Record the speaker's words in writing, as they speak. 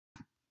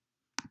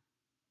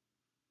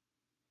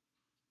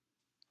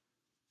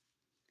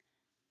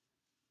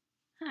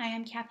Hi,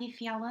 I'm Cathy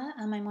Fiala.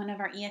 I'm one of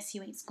our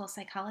ESU 8 school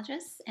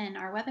psychologists, and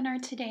our webinar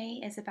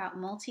today is about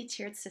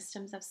multi-tiered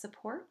systems of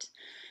support.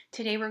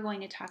 Today we're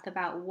going to talk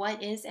about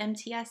what is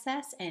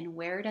MTSS and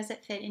where does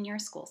it fit in your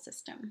school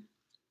system.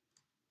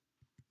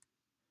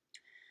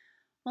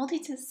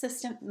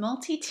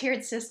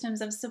 Multi-tiered systems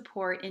of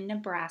support in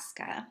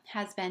Nebraska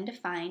has been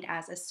defined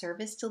as a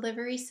service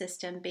delivery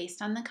system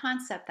based on the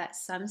concept that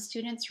some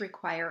students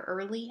require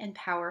early and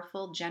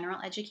powerful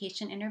general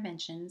education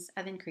interventions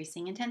of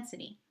increasing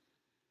intensity.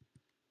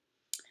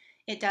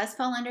 It does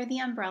fall under the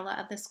umbrella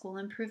of the school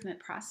improvement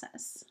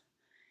process.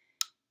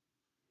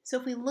 So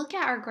if we look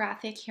at our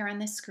graphic here on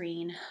the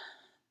screen,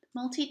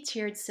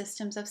 multi-tiered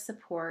systems of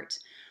support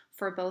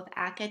for both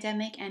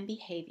academic and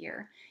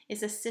behavior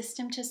is a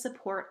system to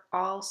support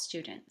all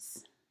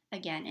students,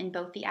 again, in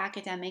both the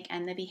academic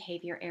and the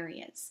behavior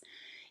areas.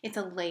 It's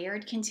a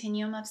layered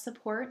continuum of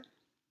support.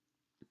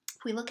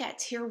 If we look at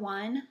Tier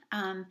 1,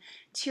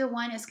 Tier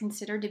 1 is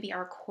considered to be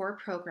our core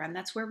program.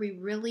 That's where we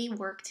really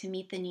work to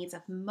meet the needs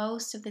of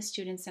most of the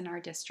students in our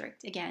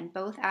district, again,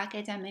 both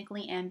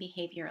academically and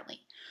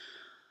behaviorally.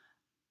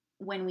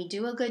 When we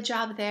do a good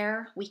job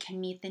there, we can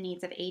meet the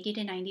needs of 80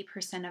 to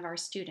 90% of our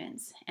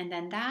students, and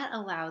then that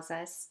allows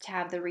us to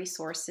have the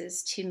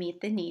resources to meet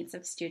the needs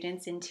of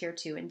students in Tier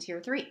 2 and Tier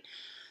 3.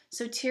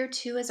 So Tier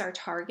 2 is our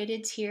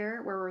targeted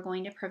tier where we're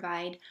going to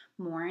provide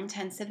more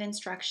intensive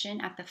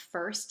instruction at the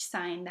first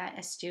sign that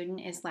a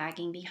student is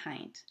lagging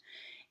behind.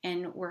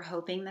 And we're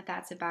hoping that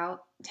that's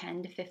about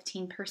 10 to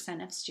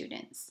 15% of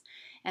students.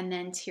 And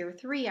then Tier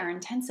 3, our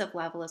intensive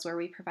level, is where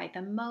we provide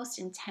the most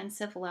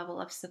intensive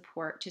level of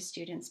support to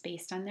students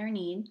based on their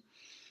need,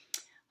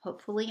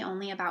 hopefully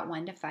only about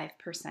 1 to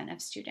 5%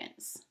 of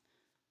students.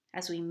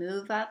 As we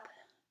move up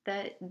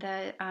the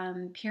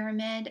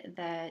pyramid,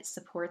 the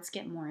supports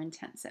get more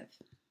intensive.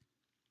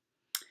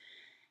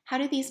 How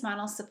do these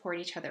models support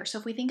each other? So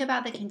if we think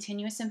about the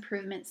continuous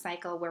improvement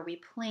cycle where we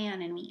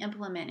plan and we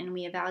implement and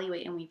we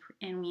evaluate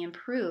and we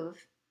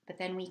improve, but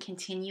then we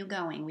continue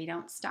going, we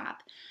don't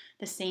stop.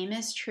 The same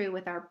is true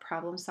with our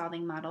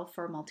problem-solving model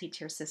for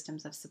multi-tier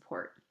systems of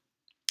support.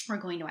 We're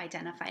going to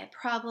identify a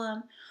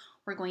problem,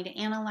 we're going to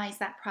analyze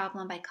that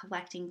problem by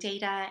collecting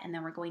data, and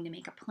then we're going to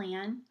make a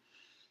plan.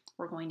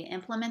 We're going to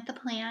implement the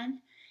plan,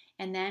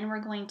 and then we're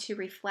going to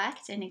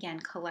reflect and again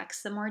collect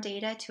some more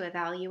data to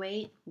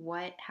evaluate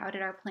how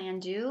did our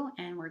plan do,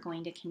 and we're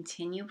going to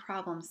continue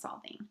problem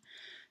solving.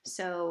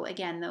 So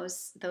again,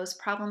 those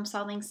problem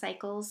solving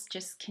cycles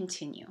just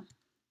continue.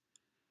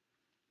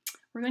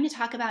 We're going to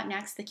talk about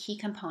next the key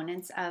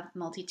components of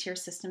multi-tier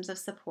systems of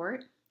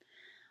support.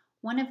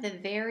 One of the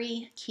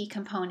very key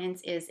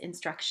components is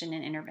instruction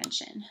and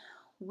intervention.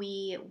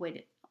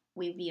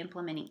 We'd be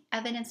implementing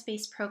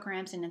evidence-based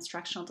programs and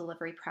instructional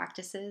delivery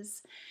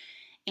practices,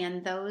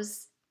 and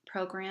those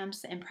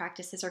programs and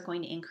practices are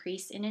going to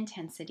increase in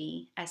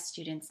intensity as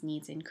students'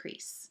 needs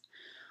increase.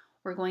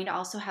 We're going to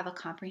also have a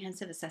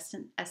comprehensive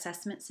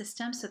assessment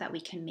system so that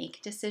we can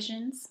make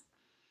decisions.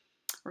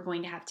 We're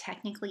going to have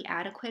technically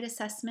adequate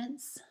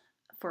assessments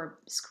for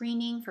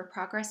screening, for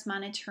progress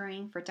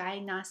monitoring, for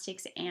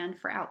diagnostics, and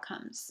for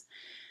outcomes.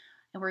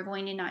 And we're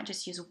going to not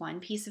just use one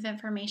piece of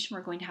information,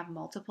 we're going to have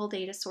multiple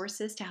data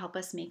sources to help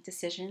us make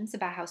decisions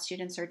about how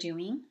students are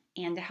doing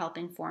and to help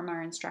inform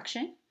our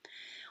instruction.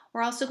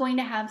 We're also going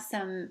to have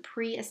some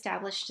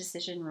pre-established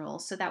decision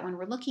rules so that when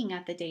we're looking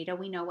at the data,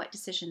 we know what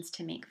decisions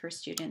to make for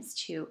students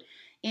to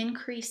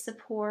increase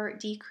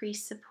support,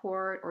 decrease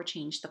support, or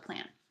change the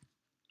plan.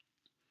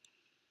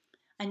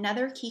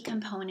 Another key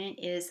component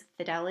is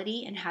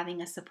fidelity and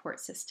having a support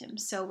system.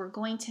 So we're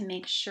going to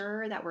make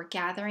sure that we're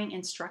gathering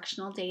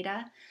instructional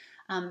data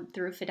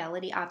through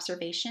fidelity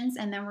observations,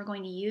 and then we're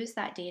going to use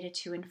that data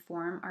to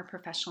inform our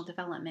professional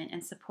development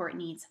and support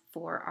needs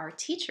for our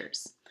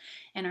teachers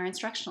and our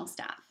instructional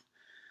staff.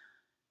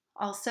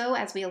 Also,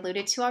 as we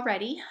alluded to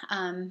already,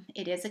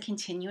 it is a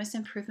continuous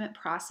improvement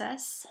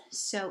process.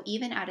 So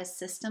even at a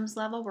systems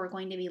level, we're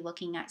going to be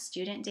looking at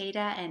student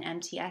data and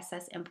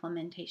MTSS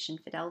implementation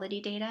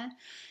fidelity data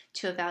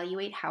to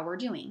evaluate how we're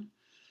doing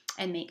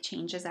and make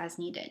changes as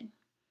needed.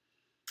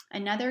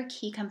 Another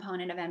key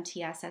component of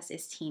MTSS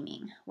is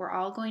teaming. We're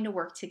all going to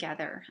work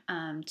together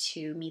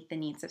to meet the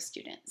needs of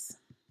students.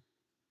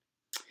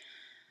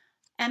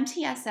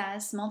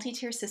 MTSS,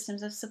 multi-tier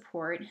systems of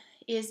support,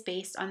 is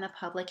based on the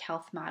public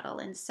health model,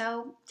 and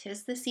so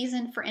 'tis the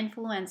season for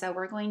influenza.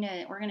 We're going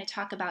to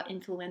talk about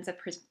influenza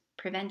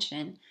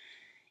prevention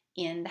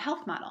in the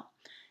health model.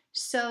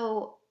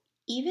 So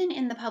even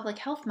in the public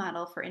health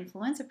model for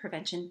influenza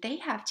prevention, they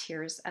have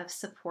tiers of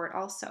support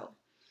also.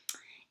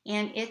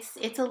 And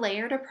it's a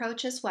layered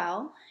approach as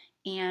well.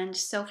 And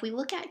so if we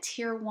look at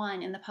Tier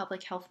 1 in the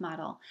public health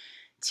model,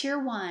 Tier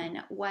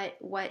 1,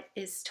 what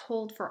is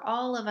told for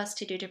all of us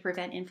to do to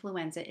prevent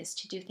influenza is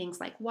to do things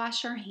like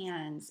wash our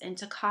hands and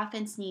to cough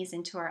and sneeze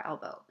into our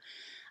elbow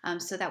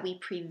so that we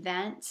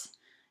prevent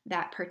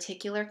that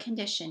particular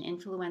condition,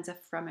 influenza,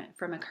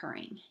 from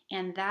occurring.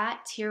 And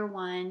that Tier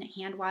 1,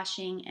 hand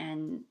washing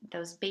and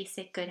those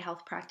basic good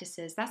health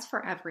practices, that's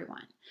for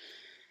everyone.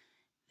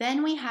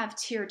 Then we have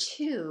Tier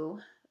 2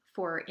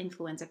 for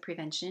influenza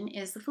prevention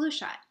is the flu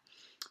shot.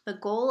 The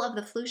goal of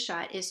the flu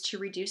shot is to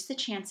reduce the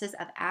chances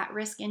of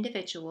at-risk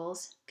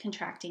individuals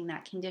contracting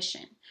that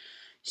condition.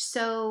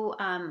 So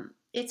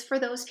it's for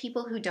those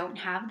people who don't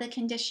have the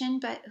condition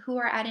but who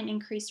are at an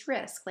increased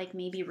risk, like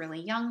maybe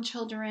really young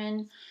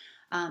children,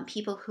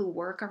 people who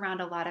work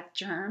around a lot of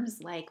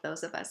germs, like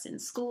those of us in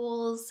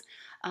schools,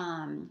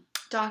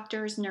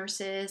 doctors,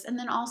 nurses, and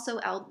then also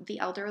the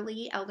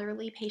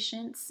elderly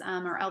patients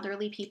or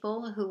elderly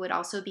people who would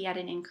also be at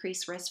an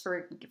increased risk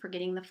for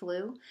getting the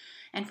flu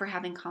and for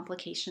having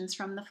complications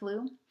from the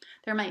flu.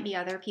 There might be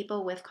other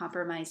people with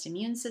compromised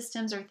immune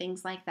systems or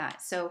things like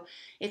that. So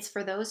it's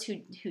for those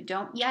who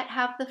don't yet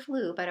have the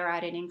flu but are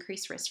at an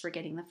increased risk for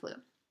getting the flu.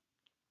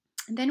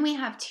 And then we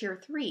have tier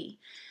 3.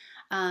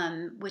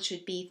 Which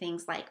would be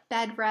things like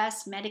bed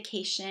rest,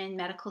 medication,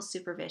 medical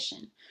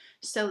supervision.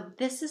 So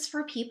this is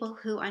for people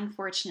who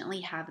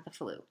unfortunately have the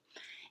flu.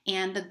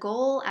 And the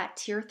goal at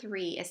tier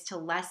 3 is to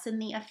lessen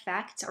the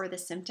effect or the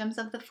symptoms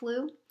of the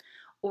flu,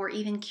 or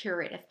even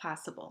cure it if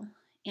possible.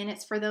 And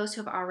it's for those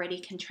who have already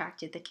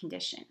contracted the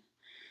condition.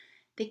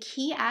 The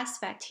key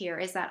aspect here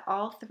is that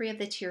all 3 of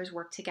the tiers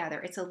work together.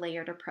 It's a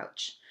layered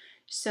approach.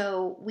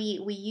 So we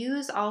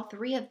use all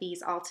 3 of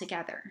these all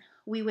together.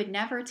 We would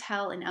never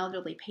tell an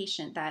elderly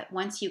patient that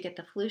once you get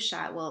the flu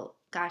shot, well,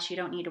 gosh, you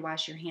don't need to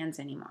wash your hands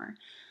anymore.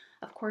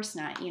 Of course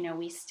not.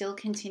 We still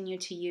continue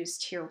to use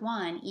tier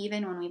 1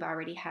 even when we've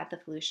already had the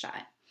flu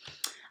shot.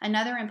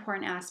 Another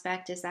important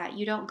aspect is that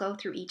you don't go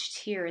through each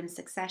tier in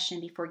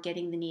succession before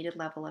getting the needed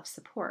level of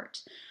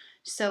support.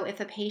 So if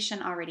a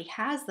patient already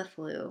has the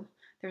flu,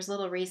 there's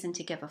little reason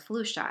to give a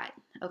flu shot.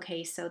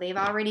 Okay, so they've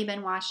already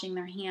been washing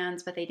their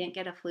hands, but they didn't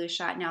get a flu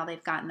shot. Now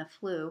they've gotten the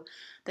flu.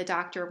 The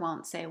doctor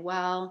won't say,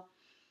 well,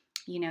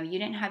 you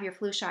didn't have your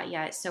flu shot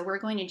yet, so we're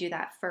going to do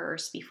that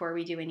first before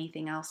we do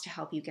anything else to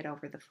help you get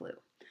over the flu.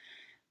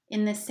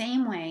 In the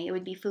same way, it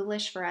would be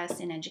foolish for us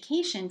in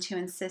education to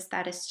insist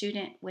that a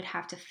student would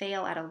have to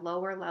fail at a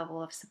lower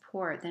level of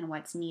support than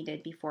what's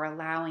needed before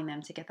allowing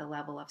them to get the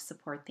level of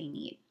support they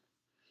need.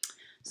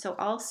 So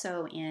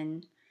also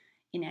in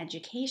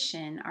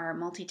education, our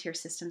multi-tier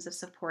systems of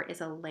support is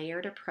a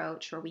layered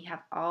approach where we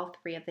have all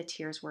 3 of the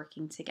tiers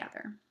working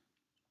together.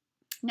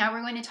 Now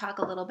we're going to talk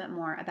a little bit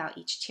more about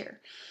each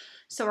tier.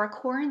 So our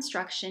core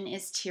instruction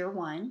is tier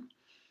 1.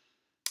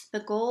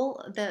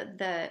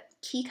 The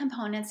key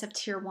components of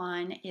tier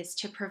 1 is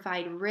to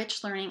provide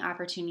rich learning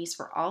opportunities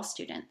for all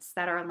students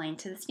that are aligned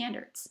to the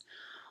standards.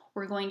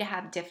 We're going to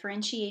have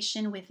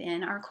differentiation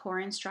within our core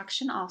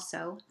instruction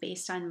also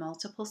based on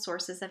multiple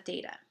sources of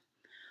data.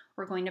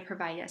 We're going to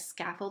provide a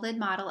scaffolded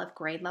model of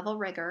grade level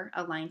rigor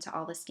aligned to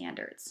all the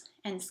standards.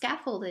 And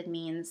scaffolded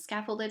means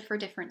scaffolded for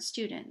different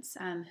students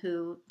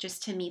who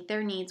just to meet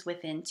their needs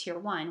within tier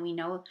 1. We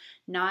know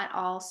not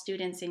all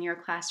students in your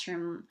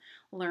classroom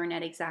learn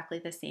at exactly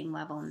the same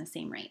level and the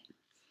same rate.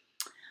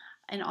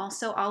 And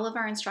also all of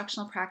our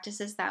instructional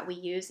practices that we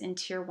use in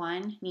tier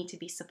 1 need to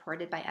be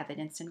supported by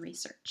evidence and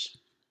research.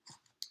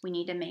 We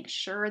need to make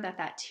sure that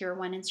that tier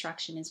 1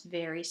 instruction is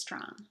very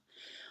strong.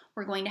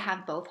 We're going to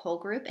have both whole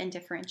group and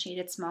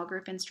differentiated small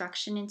group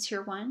instruction in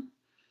tier 1.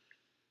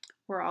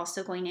 We're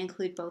also going to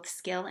include both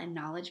skill and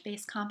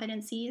knowledge-based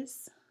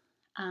competencies.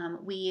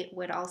 We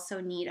would also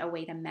need a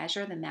way to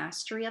measure the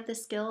mastery of the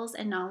skills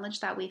and knowledge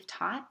that we've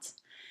taught.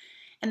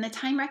 And the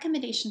time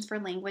recommendations for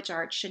language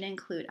arts should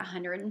include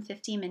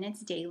 150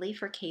 minutes daily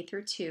for K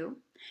through 2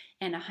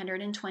 and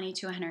 120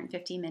 to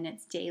 150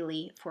 minutes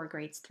daily for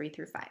grades 3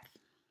 through 5.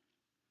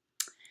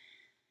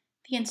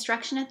 The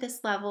instruction at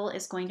this level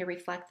is going to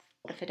reflect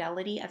the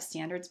fidelity of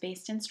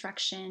standards-based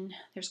instruction.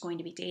 There's going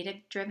to be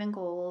data-driven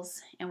goals,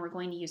 and we're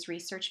going to use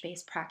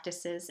research-based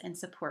practices and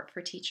support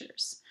for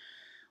teachers.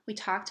 We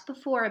talked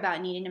before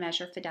about needing to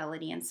measure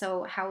fidelity, and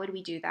so how would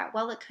we do that?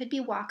 Well, it could be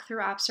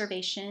walk-through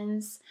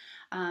observations,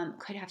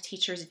 could have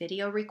teachers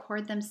video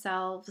record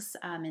themselves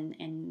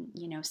and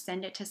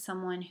send it to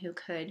someone who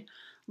could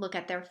look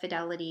at their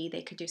fidelity.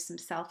 They could do some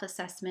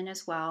self-assessment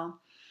as well.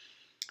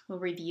 We'll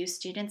review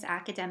students'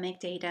 academic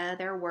data,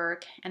 their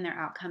work, and their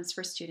outcomes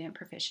for student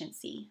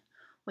proficiency.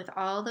 With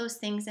all those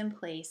things in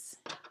place,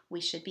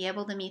 we should be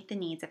able to meet the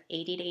needs of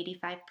 80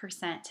 to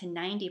 85% to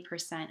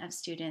 90% of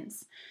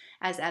students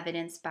as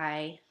evidenced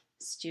by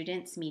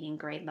students meeting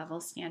grade level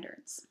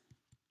standards.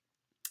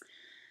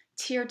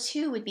 Tier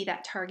 2 would be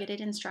that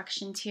targeted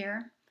instruction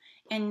tier,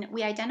 and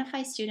we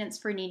identify students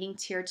for needing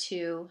tier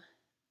 2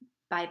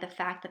 by the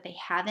fact that they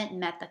haven't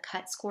met the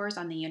cut scores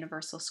on the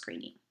universal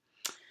screening.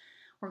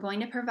 We're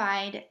going to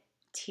provide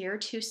tier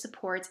 2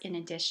 supports in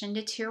addition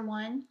to tier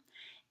 1,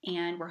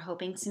 and we're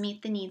hoping to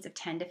meet the needs of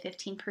 10 to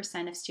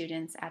 15% of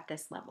students at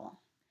this level.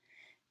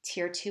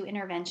 Tier 2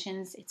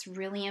 interventions, it's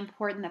really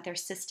important that they're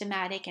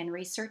systematic and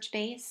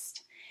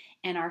research-based,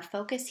 and our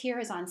focus here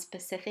is on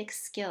specific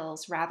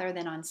skills rather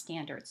than on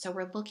standards. So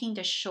we're looking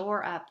to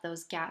shore up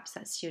those gaps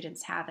that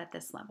students have at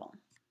this level.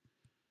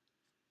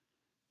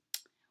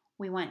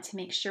 We want to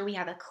make sure we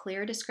have a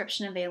clear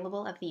description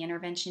available of the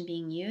intervention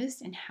being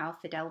used and how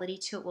fidelity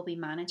to it will be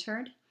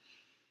monitored.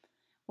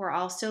 We're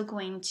also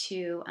going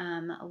to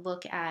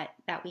look at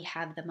that we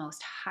have the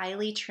most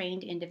highly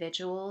trained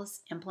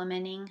individuals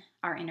implementing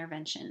our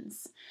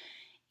interventions.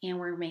 And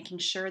we're making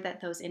sure that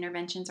those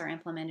interventions are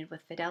implemented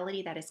with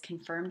fidelity that is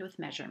confirmed with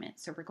measurement.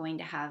 So we're going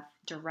to have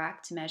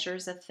direct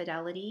measures of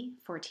fidelity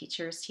for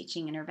teachers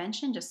teaching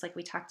intervention, just like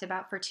we talked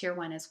about for Tier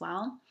 1 as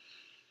well.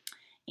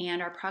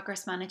 And our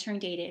progress monitoring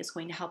data is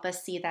going to help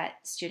us see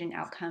that student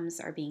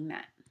outcomes are being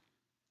met.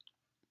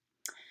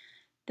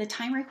 The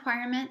time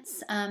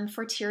requirements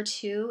for Tier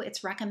 2,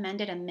 it's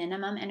recommended a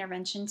minimum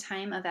intervention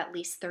time of at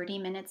least 30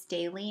 minutes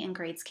daily in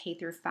grades K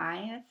through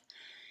 5.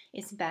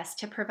 It's best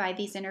to provide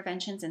these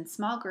interventions in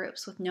small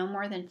groups with no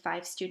more than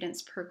 5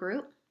 students per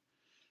group.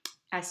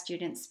 As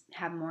students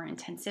have more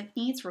intensive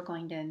needs, we're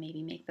going to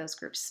maybe make those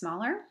groups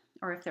smaller,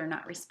 or if they're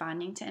not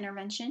responding to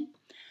intervention.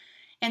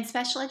 And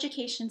special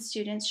education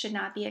students should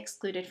not be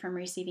excluded from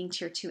receiving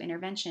Tier 2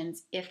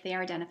 interventions if they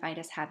are identified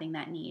as having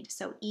that need.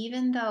 So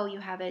even though you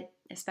have a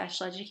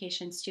special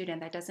education student,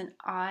 that doesn't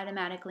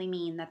automatically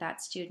mean that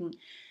that student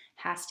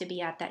has to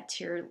be at that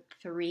Tier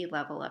 3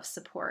 level of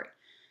support.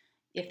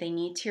 If they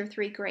need Tier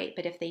 3, great,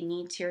 but if they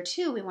need Tier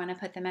 2, we want to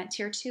put them at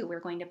Tier 2.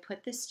 We're going to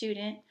put the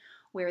student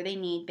where they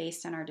need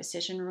based on our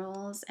decision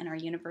rules and our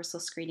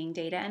universal screening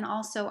data, and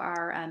also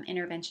our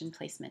intervention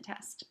placement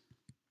test.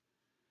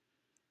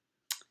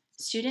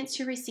 Students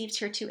who receive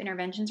Tier 2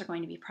 interventions are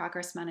going to be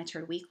progress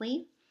monitored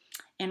weekly,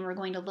 and we're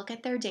going to look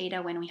at their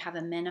data when we have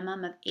a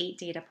minimum of 8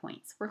 data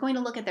points. We're going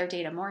to look at their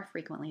data more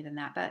frequently than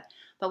that,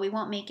 but we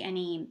won't make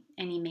any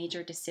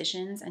major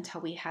decisions until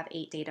we have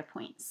 8 data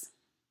points.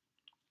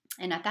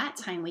 And at that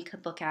time, we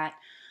could look at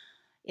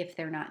if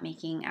they're not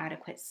making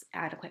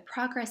adequate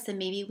progress, then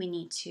maybe we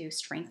need to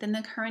strengthen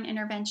the current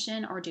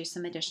intervention or do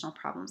some additional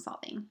problem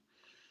solving.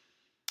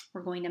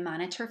 We're going to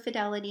monitor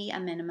fidelity a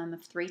minimum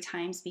of 3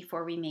 times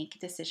before we make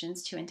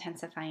decisions to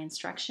intensify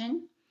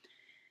instruction.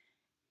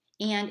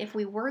 And if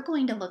we were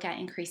going to look at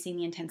increasing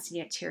the intensity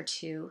at Tier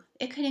 2,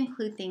 it could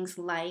include things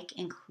like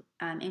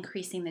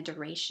increasing the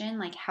duration,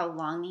 like how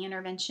long the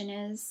intervention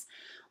is.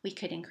 We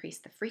could increase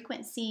the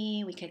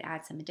frequency, we could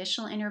add some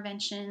additional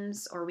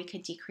interventions, or we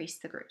could decrease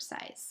the group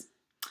size.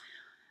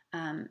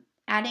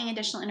 Adding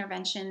additional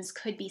interventions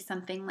could be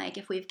something like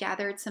if we've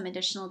gathered some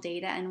additional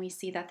data and we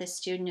see that the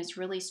student is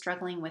really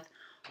struggling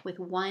with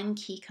one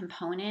key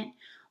component,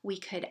 we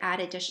could add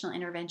additional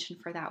intervention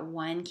for that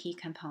one key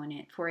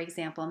component. For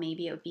example,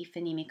 maybe it would be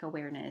phonemic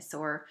awareness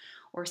or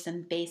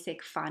some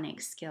basic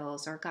phonics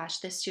skills, or gosh,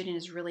 this student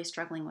is really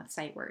struggling with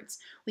sight words.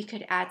 We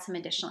could add some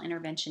additional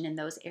intervention in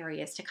those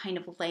areas to kind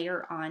of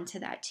layer on to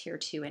that Tier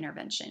 2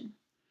 intervention.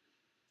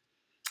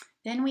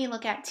 Then we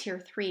look at Tier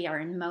 3,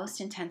 our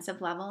most intensive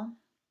level.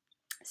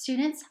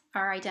 Students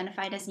are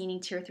identified as needing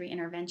Tier 3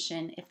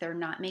 intervention if they're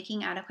not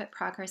making adequate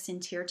progress in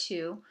Tier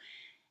 2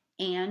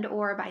 and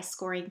or by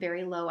scoring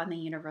very low on the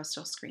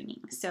universal screening.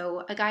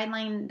 So a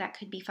guideline that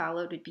could be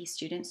followed would be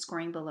students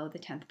scoring below the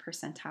 10th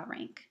percentile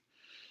rank.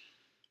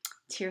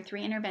 Tier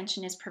 3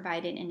 intervention is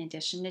provided in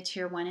addition to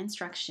Tier 1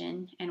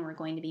 instruction, and we're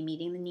going to be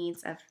meeting the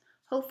needs of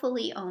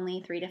hopefully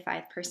only 3 to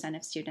 5%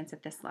 of students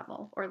at this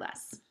level or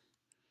less.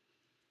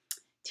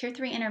 Tier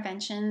 3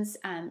 interventions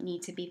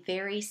need to be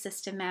very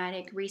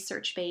systematic,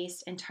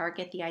 research-based, and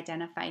target the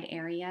identified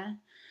area.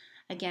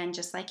 Again,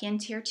 just like in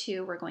Tier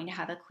 2, we're going to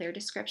have a clear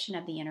description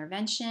of the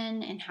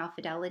intervention and how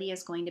fidelity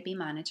is going to be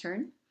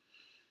monitored.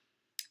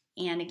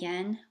 And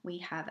again, we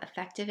have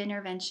effective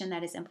intervention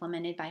that is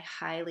implemented by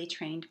highly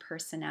trained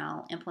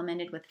personnel,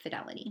 implemented with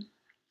fidelity.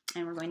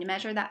 And we're going to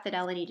measure that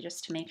fidelity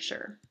just to make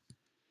sure.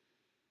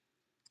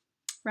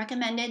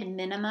 Recommended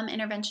minimum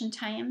intervention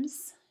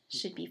times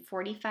should be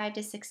 45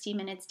 to 60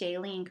 minutes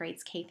daily in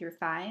grades K through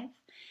 5.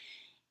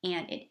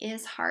 And it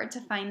is hard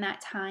to find that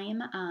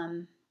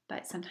time,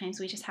 but sometimes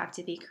we just have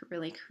to be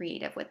really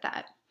creative with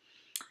that.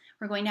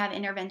 We're going to have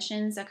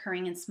interventions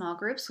occurring in small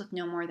groups with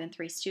no more than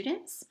 3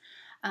 students.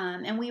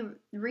 And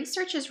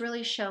research is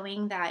really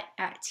showing that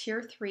at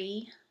Tier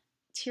 3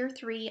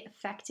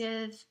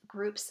 effective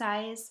group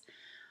size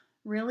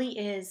really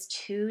is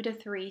 2 to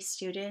 3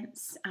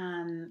 students.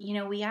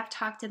 We have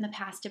talked in the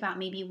past about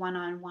maybe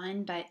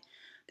one-on-one, but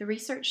the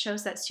research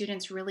shows that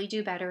students really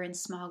do better in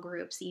small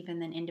groups even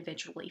than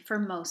individually for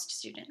most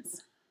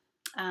students.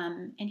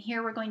 And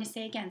here we're going to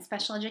say again,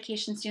 special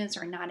education students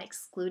are not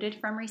excluded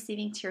from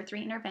receiving Tier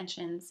 3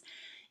 interventions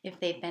if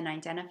they've been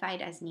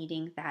identified as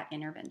needing that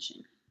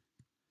intervention.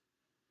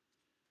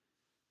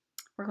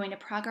 We're going to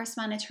progress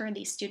monitor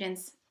these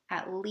students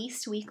at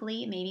least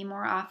weekly, maybe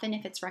more often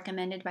if it's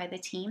recommended by the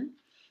team.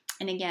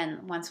 And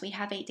again, once we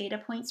have 8 data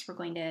points, we're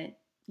going to,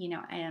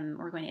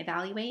 we're going to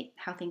evaluate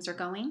how things are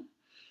going.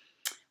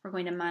 We're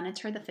going to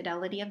monitor the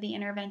fidelity of the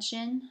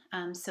intervention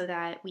so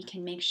that we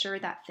can make sure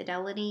that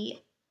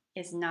fidelity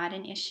is not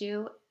an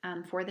issue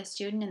for the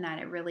student, and that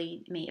it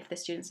really may, if the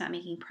student's not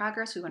making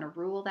progress, we want to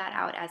rule that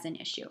out as an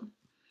issue.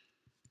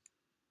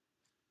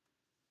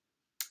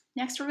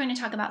 Next, we're going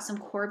to talk about some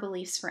core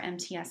beliefs for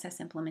MTSS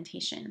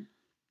implementation.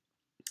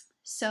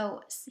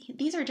 So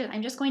these are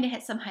I'm just going to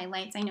hit some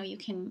highlights. I know you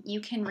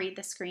can read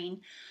the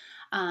screen.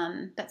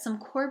 But some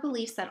core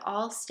beliefs that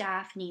all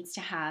staff needs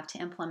to have to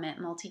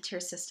implement multi-tier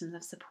systems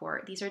of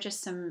support. These are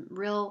just some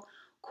real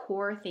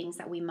core things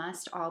that we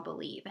must all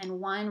believe. And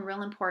one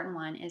real important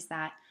one is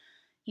that,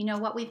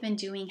 what we've been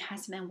doing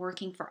has been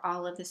working for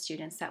all of the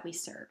students that we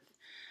serve.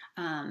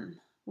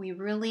 We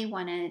really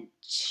want to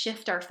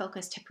shift our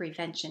focus to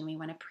prevention. We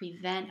want to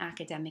prevent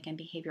academic and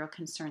behavioral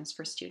concerns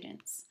for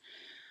students.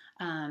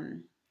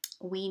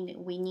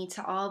 We need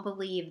to all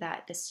believe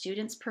that the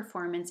student's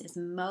performance is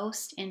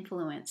most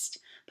influenced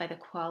by the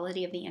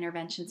quality of the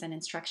interventions and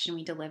instruction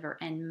we deliver,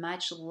 and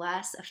much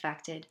less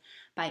affected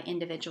by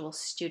individual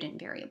student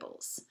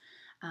variables.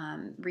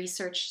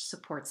 Research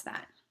supports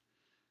that.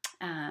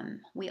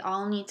 We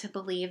all need to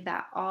believe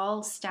that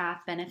all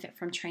staff benefit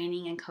from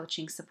training and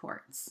coaching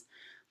supports.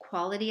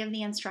 Quality of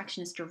the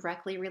instruction is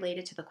directly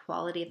related to the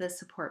quality of the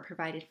support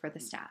provided for the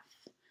staff.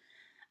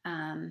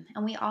 And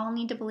we all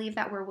need to believe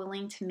that we're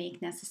willing to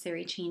make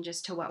necessary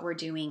changes to what we're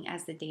doing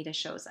as the data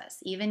shows us.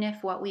 Even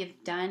if what we've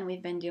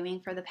been doing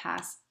for the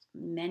past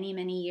many,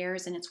 many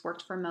years, and it's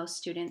worked for most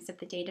students, if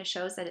the data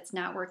shows that it's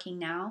not working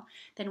now,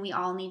 then we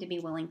all need to be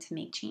willing to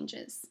make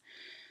changes.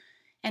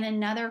 And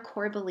another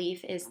core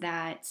belief is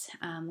that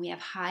we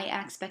have high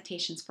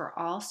expectations for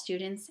all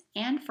students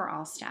and for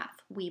all staff.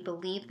 We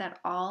believe that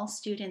all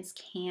students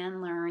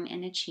can learn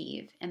and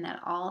achieve, and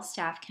that all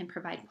staff can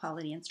provide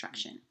quality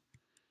instruction.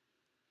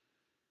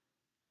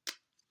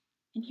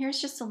 And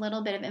here's just a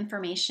little bit of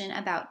information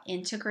about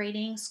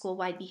integrating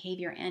school-wide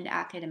behavior and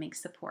academic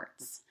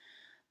supports.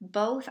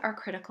 Both are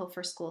critical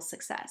for school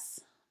success.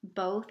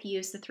 Both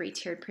use the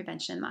three-tiered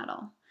prevention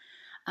model.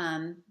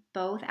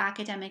 Both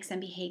academics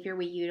and behavior,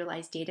 we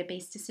utilize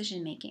data-based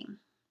decision-making.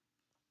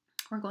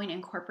 We're going to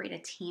incorporate a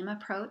team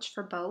approach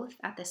for both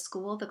at the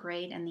school, the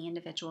grade, and the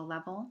individual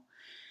level.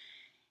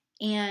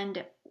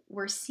 And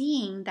we're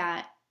seeing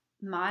that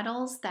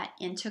models that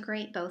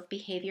integrate both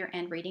behavior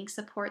and reading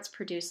supports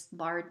produce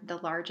the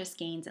largest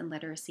gains in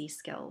literacy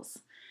skills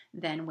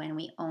than when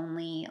we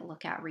only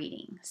look at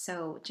reading.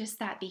 So just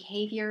that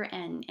behavior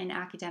and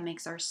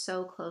academics are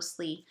so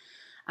closely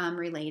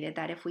related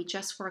that if we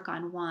just work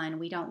on one,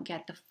 we don't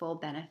get the full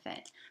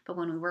benefit. But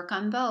when we work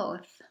on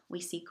both, we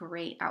see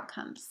great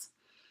outcomes.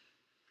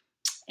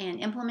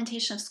 And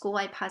implementation of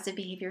school-wide positive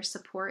behavior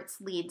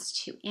supports leads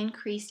to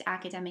increased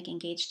academic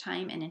engaged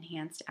time and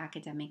enhanced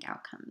academic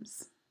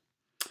outcomes.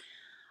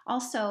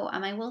 Also,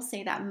 I will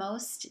say that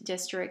most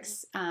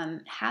districts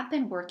have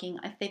been working,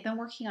 if they've been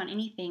working on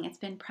anything, it's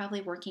been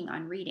probably working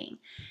on reading.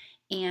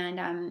 And,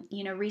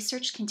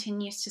 research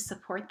continues to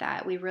support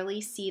that. We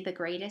really see the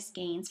greatest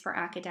gains for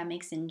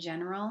academics in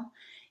general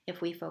if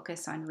we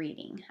focus on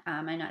reading.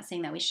 I'm not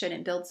saying that we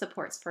shouldn't build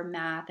supports for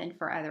math and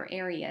for other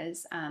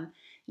areas.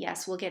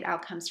 Yes, we'll get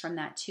outcomes from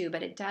that too,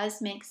 but it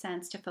does make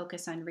sense to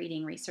focus on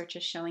reading. Research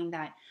is showing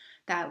that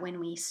when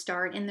we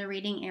start in the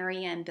reading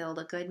area and build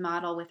a good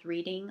model with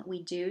reading,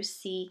 we do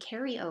see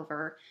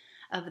carryover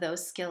of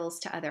those skills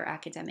to other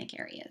academic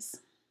areas.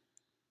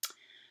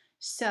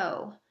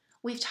 So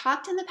we've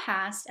talked in the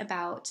past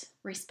about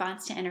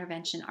response to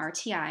intervention,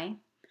 RTI,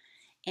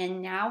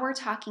 and now we're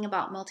talking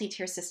about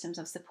multi-tier systems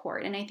of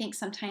support. And I think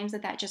sometimes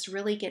that just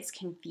really gets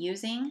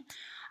confusing.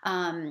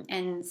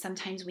 And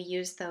sometimes we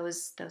use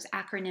those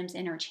acronyms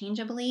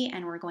interchangeably,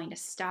 and we're going to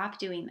stop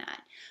doing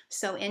that.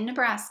 So in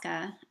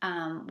Nebraska,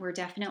 we're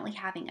definitely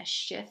having a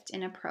shift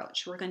in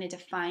approach. We're going to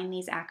define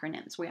these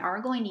acronyms. We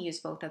are going to use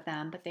both of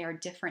them, but they are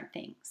different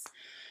things.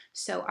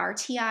 So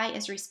RTI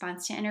is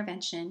response to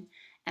intervention.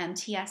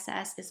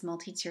 MTSS is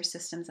multi-tier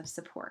systems of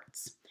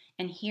supports.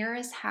 And here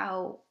is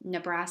how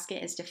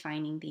Nebraska is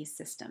defining these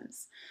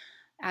systems.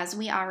 As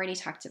we already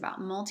talked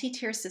about,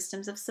 multi-tier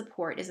systems of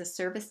support is a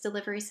service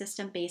delivery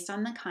system based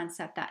on the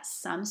concept that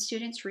some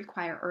students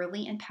require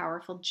early and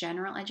powerful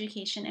general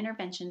education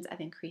interventions of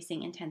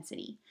increasing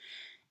intensity.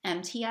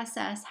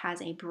 MTSS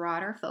has a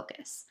broader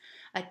focus,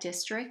 a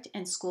district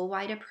and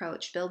school-wide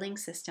approach building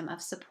system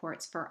of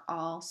supports for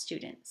all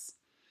students.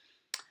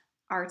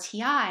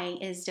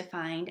 RTI is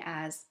defined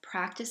as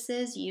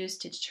practices used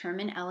to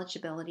determine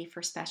eligibility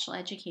for special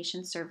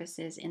education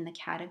services in the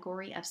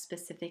category of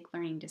specific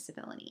learning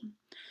disability.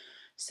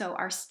 So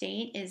our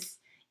state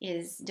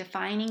is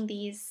defining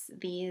these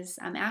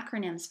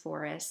acronyms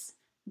for us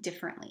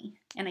differently,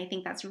 and I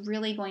think that's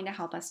really going to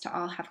help us to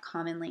all have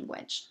common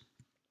language.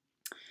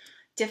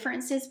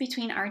 Differences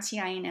between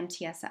RTI and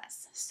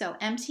MTSS. So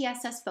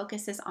MTSS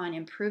focuses on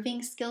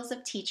improving skills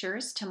of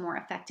teachers to more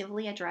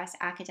effectively address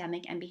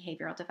academic and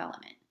behavioral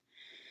development.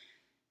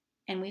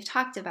 And we've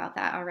talked about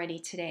that already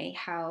today,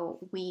 how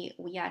we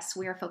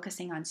are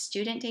focusing on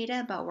student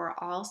data, but we're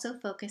also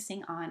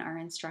focusing on our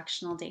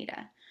instructional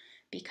data,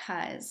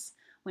 because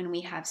when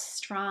we have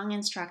strong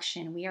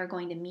instruction, we are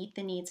going to meet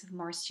the needs of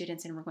more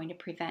students, and we're going to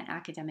prevent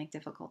academic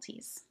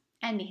difficulties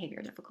and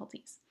behavior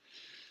difficulties.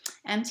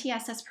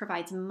 MTSS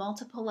provides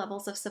multiple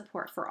levels of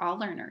support for all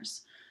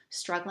learners,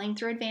 struggling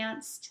through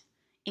advanced,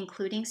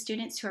 including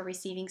students who are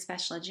receiving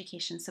special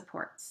education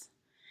supports.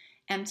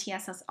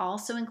 MTSS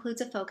also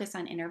includes a focus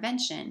on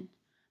intervention,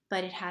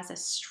 but it has a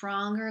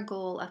stronger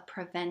goal of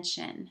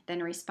prevention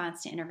than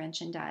response to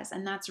intervention does.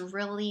 And that's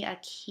really a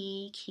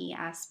key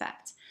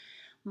aspect.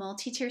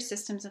 Multi-tier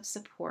systems of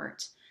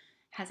support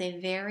has a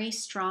very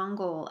strong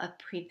goal of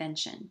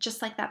prevention,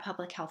 just like that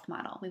public health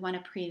model. We want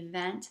to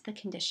prevent the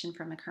condition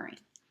from occurring.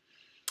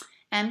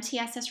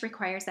 MTSS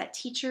requires that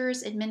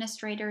teachers,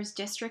 administrators,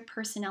 district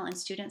personnel, and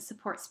student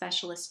support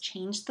specialists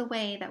change the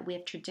way that we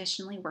have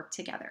traditionally worked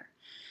together.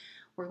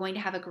 We're going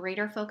to have a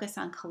greater focus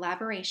on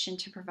collaboration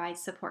to provide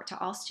support to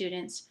all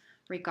students,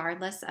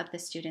 regardless of the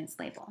student's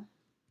label.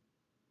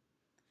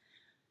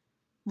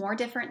 More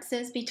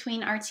differences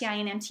between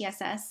RTI and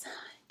MTSS.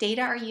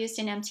 Data are used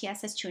in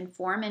MTSS to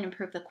inform and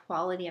improve the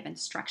quality of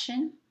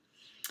instruction.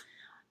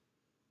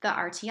 The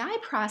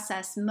RTI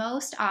process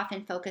most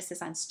often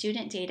focuses on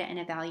student data and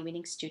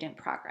evaluating student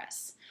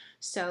progress.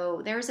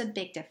 So there's a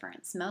big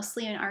difference.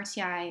 Mostly in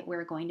RTI,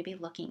 we're going to be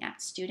looking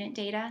at student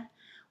data.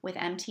 With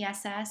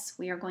MTSS,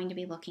 we are going to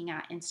be looking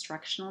at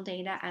instructional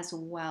data as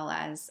well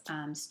as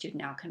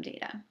student outcome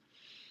data.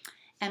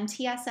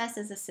 MTSS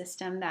is a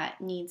system that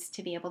needs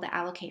to be able to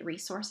allocate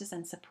resources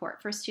and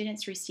support for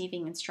students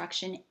receiving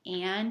instruction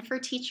and for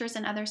teachers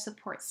and other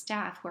support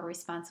staff who are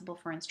responsible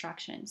for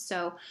instruction.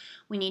 So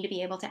we need to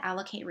be able to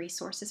allocate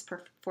resources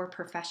for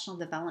professional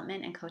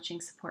development and coaching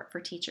support for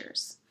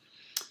teachers.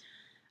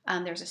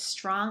 There's a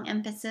strong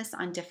emphasis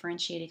on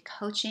differentiated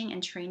coaching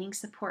and training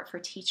support for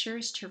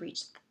teachers to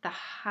reach the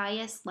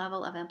highest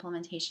level of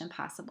implementation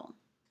possible.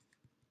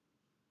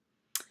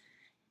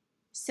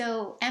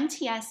 So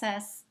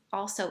MTSS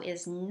also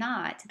is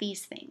not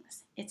these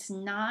things. It's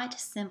not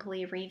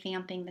simply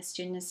revamping the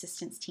student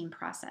assistance team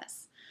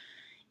process.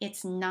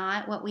 It's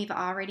not what we've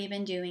already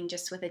been doing,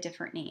 just with a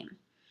different name.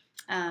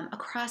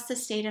 Across the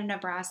state of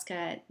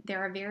Nebraska, there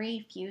are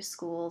very few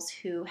schools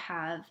who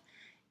have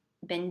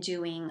been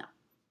doing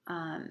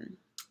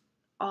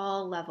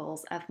all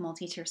levels of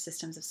multi-tier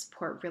systems of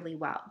support really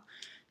well.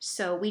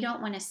 So we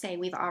don't want to say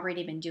we've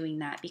already been doing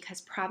that,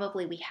 because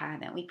probably we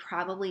haven't. We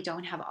probably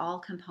don't have all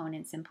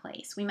components in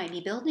place. We might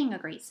be building a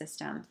great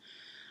system,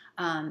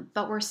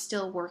 but we're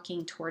still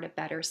working toward a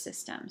better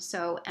system.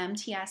 So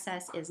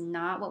MTSS is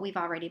not what we've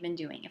already been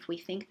doing. If we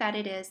think that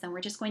it is, then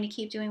we're just going to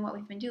keep doing what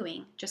we've been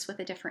doing, just with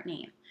a different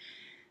name.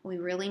 We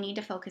really need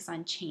to focus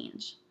on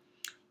change.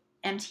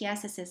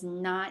 MTSS is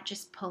not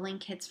just pulling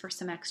kids for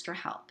some extra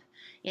help.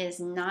 It is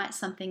not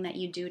something that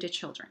you do to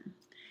children.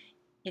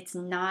 It's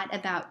not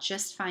about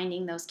just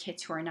finding those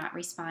kids who are not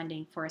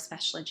responding for a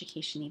special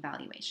education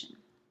evaluation.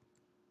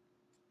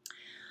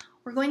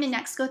 We're going to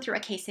next go through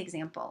a case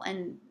example,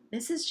 and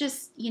this is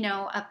just,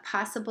 a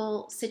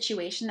possible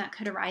situation that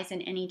could arise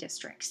in any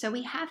district. So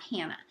we have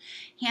Hannah.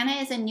 Hannah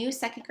is a new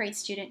second grade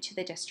student to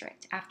the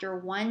district. After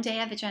one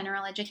day of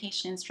general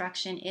education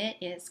instruction, it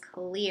is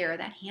clear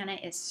that Hannah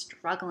is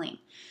struggling.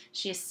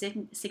 She is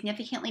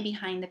significantly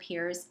behind the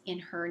peers in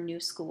her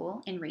new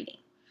school in reading.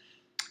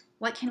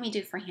 What can we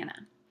do for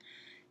Hannah?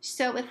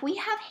 So if we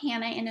have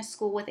Hannah in a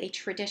school with a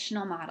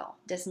traditional model,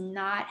 does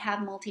not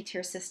have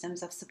multi-tier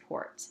systems of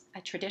support,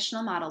 a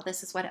traditional model,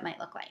 this is what it might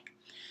look like.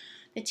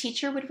 The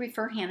teacher would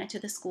refer Hannah to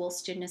the school's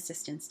student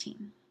assistance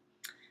team.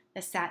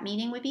 The SAT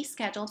meeting would be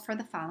scheduled for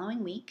the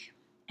following week,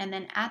 and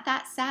then at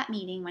that SAT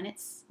meeting, when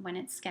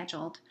it's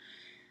scheduled,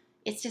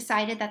 it's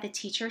decided that the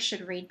teacher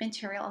should read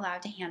material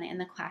aloud to Hannah in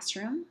the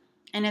classroom,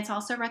 and it's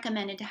also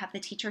recommended to have the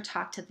teacher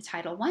talk to the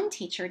Title I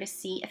teacher to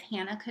see if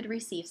Hannah could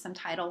receive some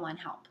Title I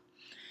help.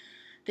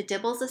 The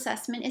Dibbles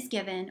assessment is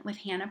given, with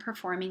Hannah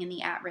performing in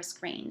the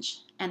at-risk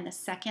range and the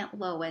second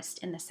lowest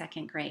in the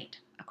second grade.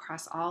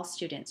 Across all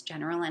students,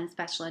 general and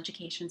special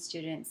education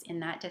students in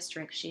that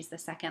district, she's the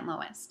second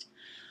lowest.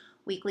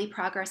 Weekly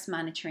progress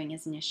monitoring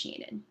is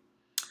initiated.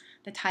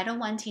 The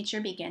Title I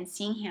teacher begins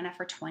seeing Hannah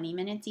for 20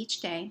 minutes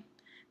each day.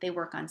 They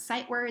work on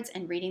sight words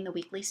and reading the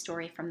weekly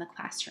story from the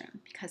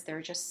classroom, because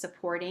they're just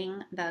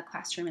supporting the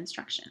classroom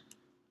instruction.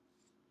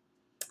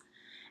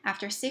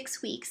 After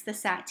 6 weeks, the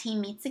SAT team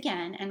meets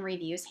again and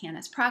reviews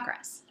Hannah's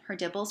progress. Her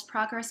Dibbles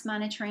progress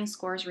monitoring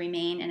scores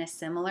remain in a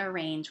similar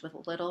range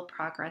with little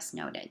progress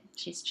noted.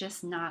 She's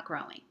just not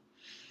growing.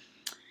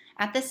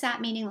 At the SAT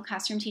meeting, the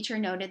classroom teacher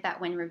noted that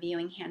when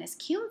reviewing Hannah's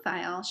QM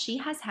file, she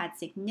has had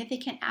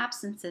significant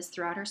absences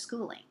throughout her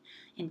schooling.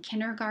 In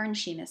kindergarten,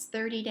 she missed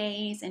 30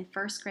 days. In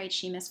first grade,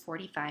 she missed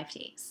 45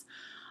 days.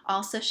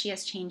 Also, she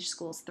has changed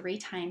schools 3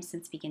 times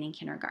since beginning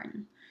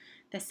kindergarten.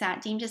 The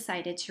SAT team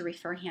decided to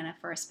refer Hannah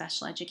for a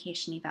special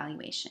education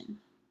evaluation.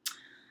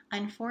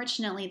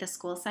 Unfortunately, the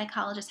school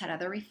psychologist had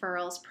other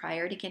referrals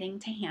prior to getting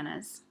to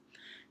Hannah's,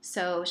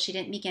 so she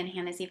didn't begin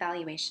Hannah's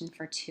evaluation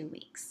for 2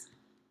 weeks.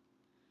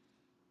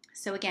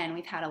 So again,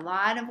 we've had a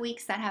lot of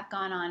weeks that have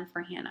gone on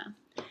for Hannah.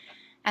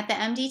 At the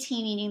MDT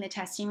meeting, the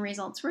testing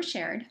results were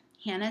shared.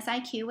 Hannah's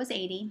IQ was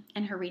 80,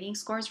 and her reading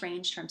scores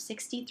ranged from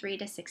 63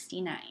 to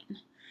 69.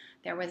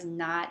 There was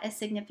not a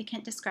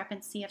significant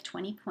discrepancy of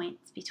 20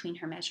 points between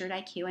her measured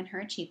IQ and her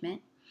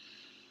achievement.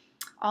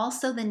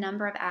 Also, the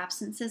number of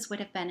absences would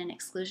have been an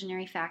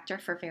exclusionary factor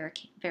for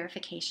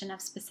verification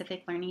of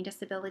specific learning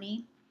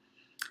disability.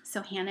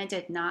 So Hannah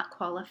did not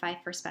qualify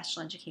for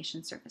special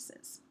education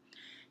services.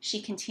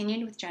 She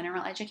continued with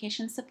general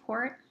education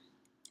support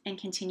and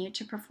continued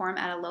to perform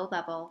at a low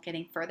level,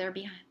 getting further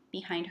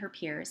behind her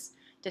peers,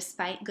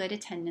 despite good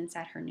attendance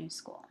at her new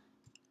school.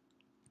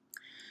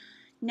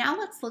 Now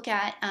let's look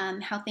at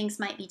how things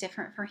might be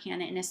different for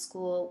Hannah in a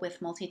school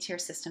with multi-tier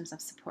systems of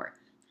support.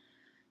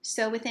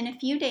 So within a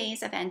few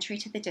days of entry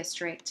to the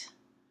district,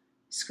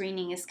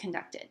 screening is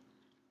conducted.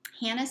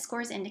 Hannah's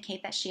scores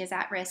indicate that she is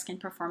at risk and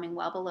performing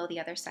well below the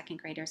other second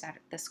graders at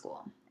the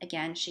school.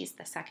 Again, she's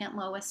the second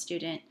lowest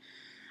student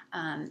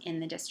in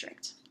the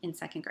district in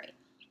second grade.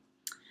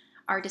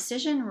 Our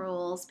decision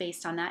rules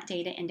based on that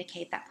data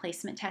indicate that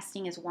placement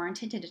testing is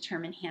warranted to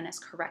determine Hannah's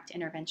correct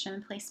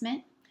intervention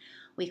placement.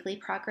 Weekly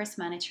progress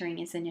monitoring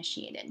is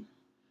initiated.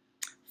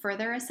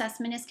 Further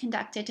assessment is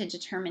conducted to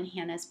determine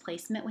Hannah's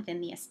placement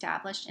within the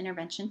established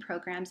intervention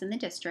programs in the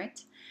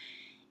district.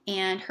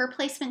 And her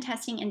placement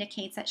testing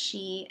indicates that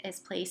she is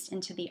placed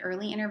into the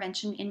Early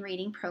Intervention in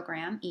Reading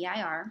program,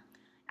 EIR,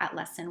 at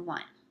Lesson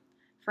 1.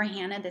 For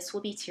Hannah, this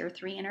will be Tier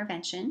 3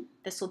 intervention.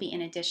 This will be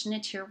in addition to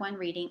Tier 1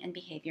 reading and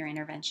behavior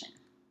intervention.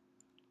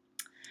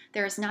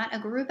 There is not a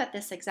group at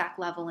this exact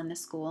level in the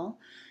school,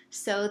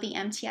 so the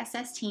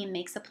MTSS team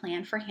makes a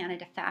plan for Hannah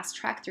to fast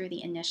track through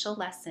the initial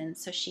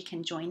lessons so she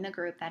can join the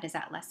group that is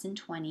at Lesson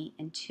 20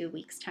 in 2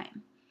 weeks'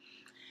 time.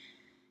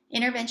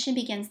 Intervention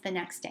begins the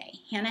next day.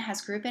 Hannah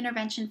has group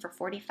intervention for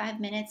 45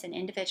 minutes and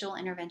individual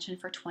intervention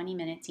for 20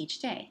 minutes each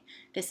day.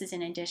 This is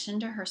in addition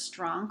to her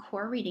strong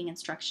core reading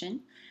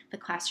instruction. The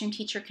classroom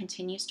teacher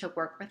continues to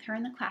work with her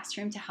in the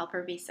classroom to help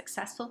her be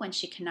successful when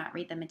she cannot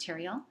read the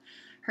material.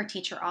 Her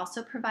teacher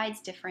also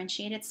provides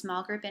differentiated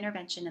small group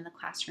intervention in the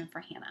classroom for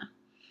Hannah.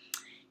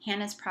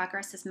 Hannah's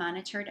progress is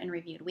monitored and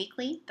reviewed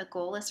weekly. The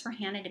goal is for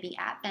Hannah to be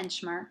at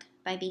benchmark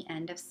by the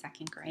end of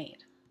second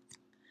grade.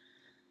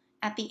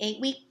 At the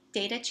 8-week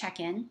data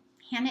check-in,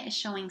 Hannah is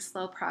showing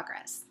slow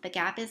progress. The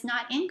gap is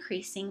not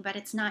increasing, but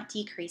it's not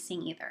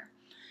decreasing either.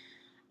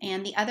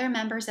 And the other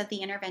members of the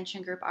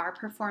intervention group are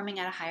performing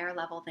at a higher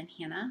level than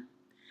Hannah.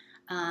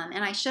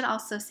 And I should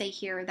also say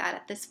here that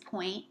at this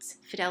point,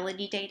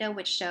 fidelity data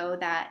would show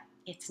that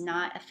it's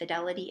not a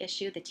fidelity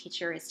issue. The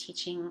teacher is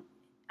teaching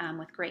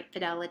with great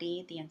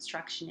fidelity. The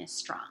instruction is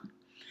strong.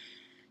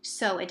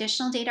 So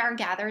additional data are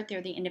gathered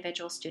through the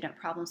individual student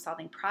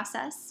problem-solving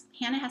process.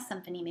 Hannah has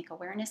some phonemic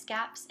awareness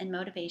gaps, and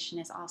motivation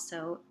is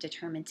also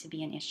determined to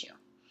be an issue.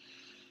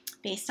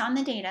 Based on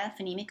the data,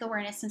 phonemic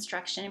awareness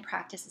instruction and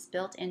practice is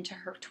built into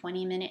her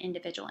 20-minute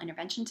individual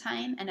intervention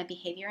time, and a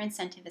behavior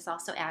incentive is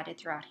also added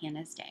throughout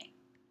Hannah's day.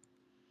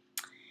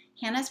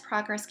 Hannah's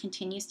progress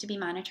continues to be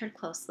monitored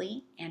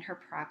closely, and her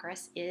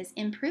progress is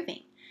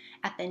improving.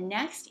 At the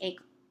next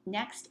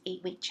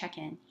 8-week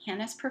check-in,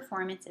 Hannah's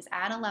performance is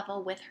at a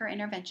level with her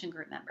intervention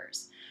group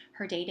members.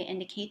 Her data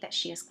indicate that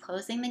she is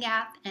closing the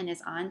gap and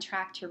is on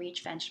track to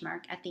reach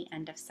benchmark at the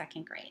end of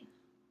second grade.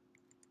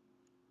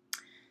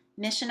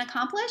 Mission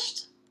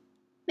accomplished?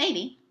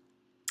 Maybe.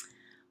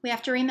 We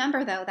have to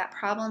remember, though, that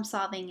problem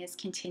solving is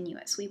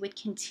continuous. We would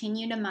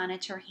continue to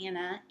monitor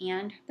Hannah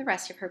and the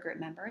rest of her group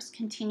members,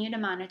 continue to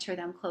monitor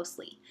them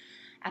closely.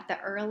 At the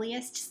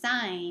earliest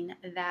sign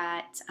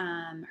that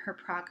her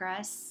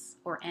progress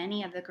or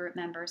any of the group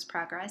members'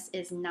 progress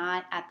is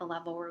not at the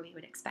level where we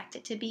would expect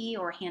it to be,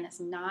 or Hannah's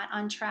not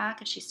on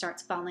track, if she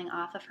starts falling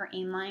off of her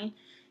aim line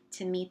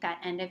to meet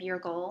that end of year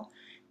goal,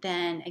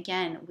 then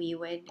again, we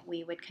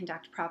would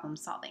conduct problem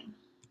solving.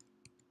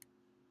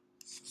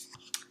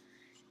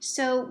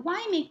 So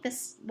why make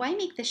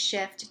the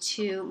shift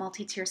to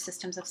multi-tier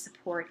systems of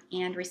support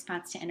and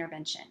response to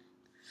intervention?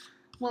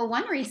 Well,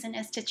 one reason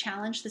is to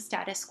challenge the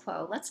status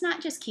quo. Let's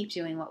not just keep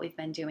doing what we've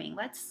been doing.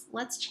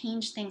 Let's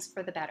change things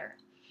for the better.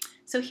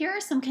 So here are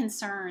some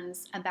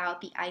concerns about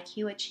the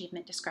IQ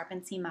achievement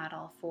discrepancy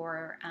model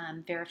for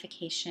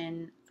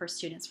verification for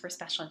students for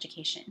special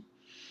education.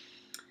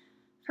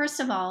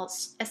 First of all,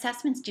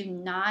 assessments do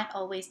not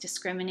always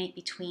discriminate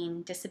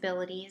between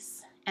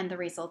disabilities and the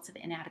results of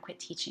inadequate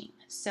teaching.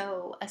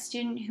 So a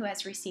student who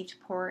has received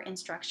poor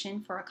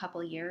instruction for a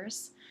couple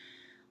years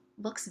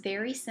looks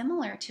very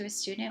similar to a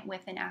student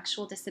with an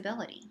actual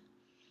disability.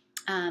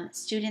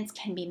 Students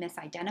can be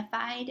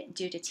misidentified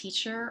due to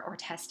teacher or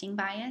testing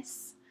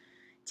bias.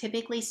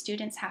 Typically,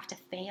 students have to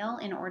fail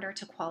in order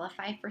to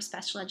qualify for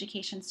special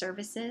education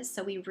services,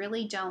 so we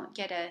really don't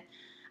get to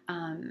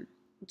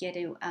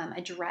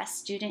address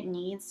student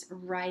needs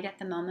right at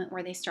the moment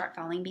where they start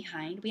falling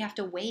behind. We have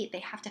to wait. They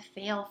have to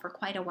fail for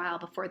quite a while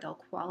before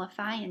they'll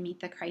qualify and meet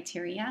the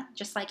criteria,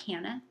 just like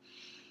Hannah.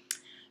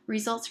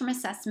 Results from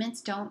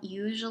assessments don't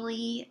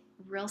usually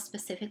real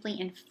specifically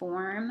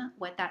inform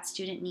what that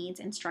student needs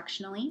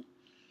instructionally.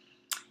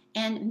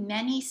 And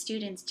many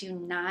students do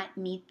not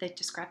meet the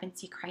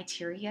discrepancy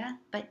criteria,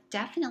 but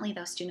definitely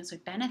those students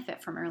would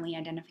benefit from early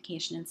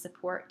identification and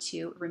support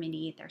to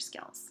remediate their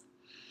skills.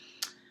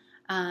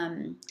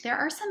 There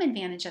are some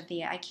advantages of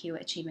the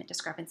IQ achievement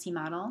discrepancy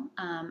model.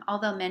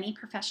 Although many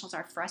professionals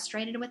are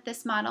frustrated with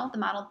this model, the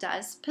model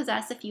does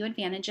possess a few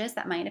advantages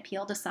that might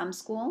appeal to some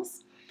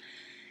schools.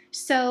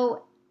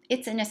 So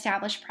it's an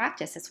established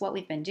practice. It's what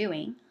we've been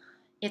doing.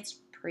 It's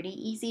pretty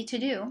easy to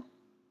do.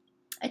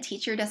 A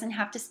teacher doesn't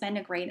have to spend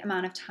a great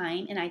amount of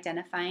time in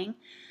identifying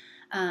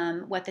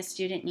what the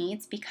student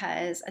needs,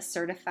 because a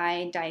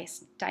certified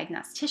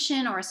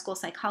diagnostician or a school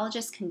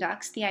psychologist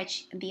conducts the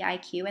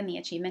IQ and the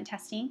achievement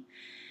testing.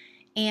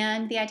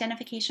 And the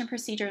identification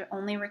procedure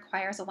only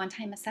requires a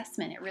one-time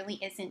assessment. It really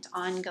isn't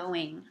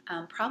ongoing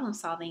problem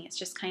solving. It's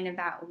just kind of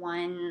that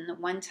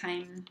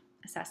one-time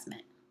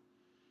assessment.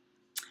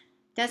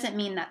 Doesn't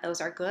mean that those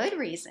are good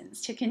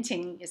reasons to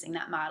continue using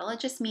that model. It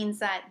just means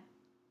that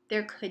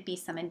there could be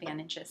some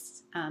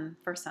advantages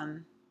for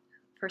some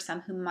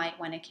who might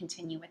want to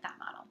continue with that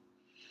model.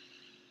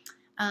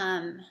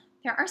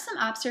 There are some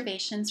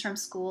observations from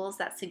schools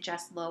that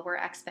suggest lower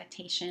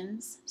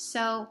expectations.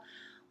 So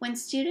when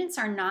students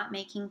are not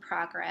making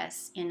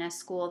progress in a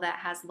school that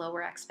has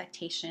lower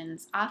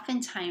expectations,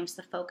 oftentimes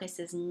the focus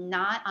is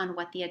not on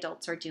what the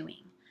adults are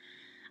doing.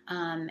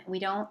 We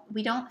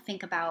don't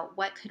think about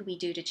what could we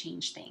do to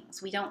change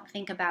things. We don't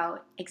think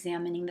about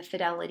examining the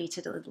fidelity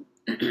to the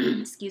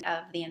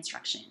of the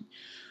instruction.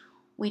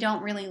 We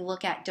don't really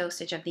look at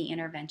dosage of the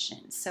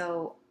intervention.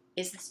 So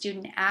is the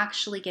student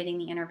actually getting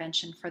the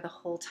intervention for the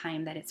whole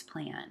time that it's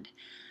planned?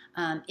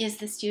 Is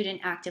the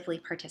student actively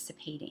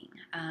participating?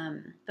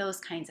 Those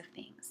kinds of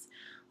things.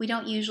 We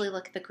don't usually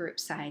look at the group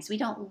size. We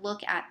don't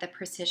look at the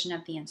precision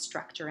of the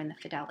instructor and the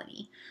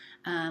fidelity.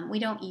 We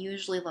don't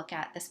usually look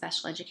at the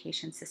special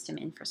education system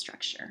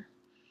infrastructure.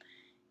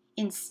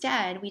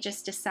 Instead, we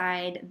just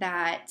decide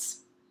that,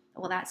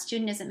 well, that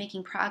student isn't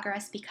making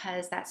progress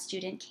because that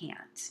student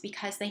can't,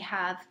 because they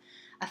have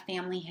a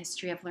family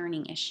history of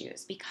learning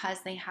issues,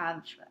 because they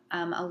have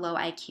a low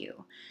IQ,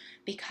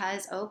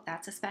 because, oh,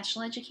 that's a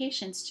special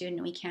education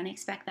student, we can't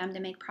expect them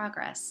to make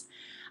progress.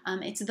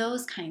 It's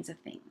those kinds of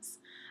things.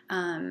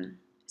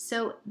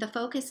 So the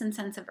focus and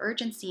sense of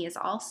urgency is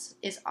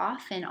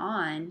often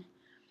on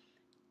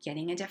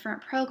getting a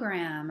different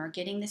program, or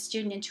getting the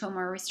student into a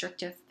more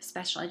restrictive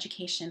special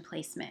education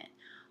placement,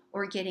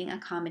 or getting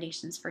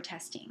accommodations for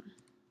testing.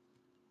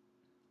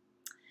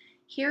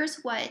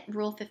 Here's what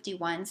Rule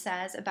 51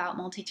 says about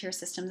multi-tier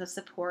systems of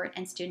support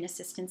and student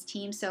assistance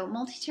teams. So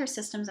multi-tier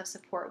systems of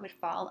support would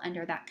fall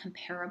under that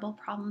comparable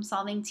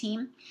problem-solving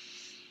team.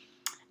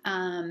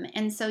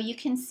 And so you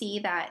can see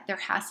that there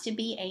has to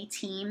be a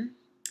team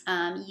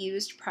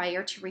used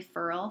prior to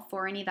referral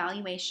for an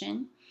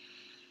evaluation.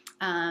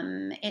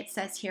 It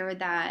says here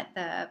that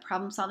the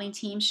problem-solving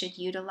team should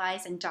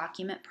utilize and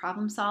document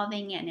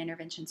problem-solving and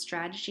intervention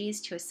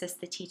strategies to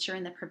assist the teacher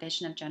in the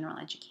provision of general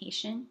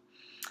education.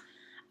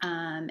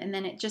 And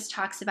then it just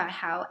talks about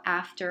how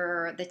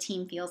after the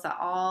team feels that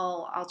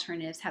all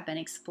alternatives have been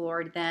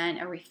explored, then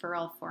a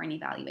referral for an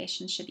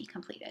evaluation should be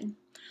completed.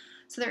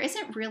 So there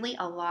isn't really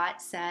a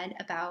lot said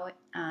about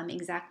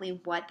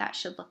exactly what that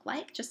should look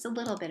like, just a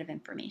little bit of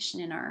information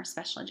in our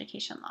special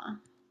education law.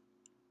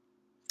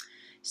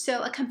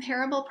 So a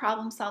comparable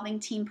problem-solving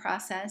team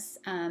process,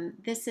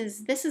 this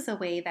is a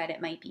way that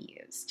it might be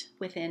used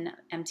within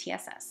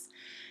MTSS.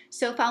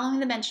 So following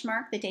the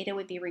benchmark, the data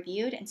would be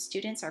reviewed and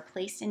students are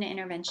placed into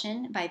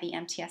intervention by the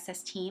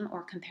MTSS team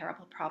or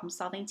comparable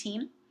problem-solving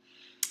team.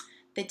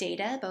 The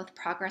data, both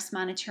progress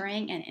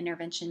monitoring and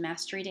intervention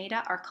mastery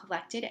data, are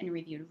collected and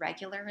reviewed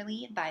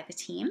regularly by the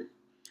team.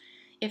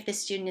 If the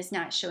student is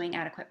not showing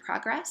adequate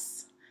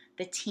progress,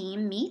 the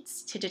team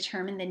meets to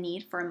determine the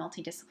need for a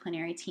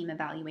multidisciplinary team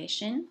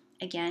evaluation.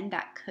 Again,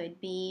 that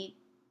could be,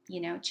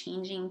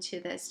 changing to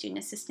the student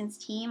assistance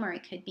team, or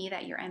it could be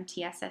that your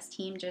MTSS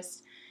team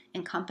just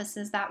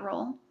encompasses that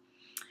role.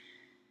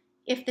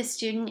 If the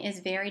student is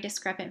very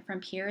discrepant from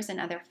peers and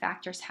other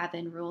factors have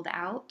been ruled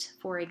out,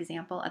 for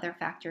example, other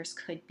factors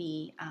could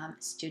be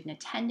student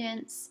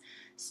attendance,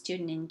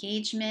 student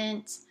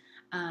engagement,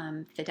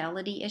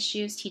 fidelity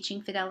issues,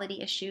 teaching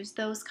fidelity issues,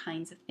 those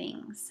kinds of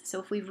things. So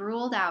if we've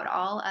ruled out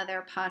all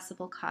other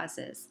possible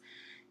causes,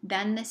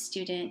 then the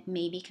student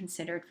may be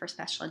considered for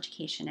special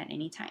education at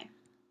any time.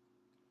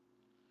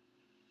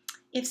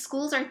 If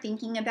schools are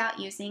thinking about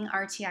using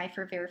RTI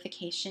for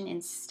verification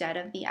instead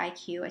of the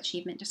IQ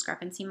achievement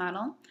discrepancy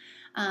model,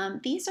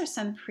 these are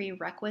some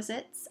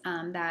prerequisites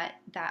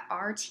that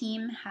our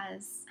team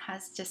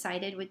has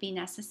decided would be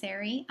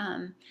necessary.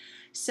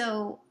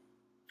 So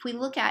if we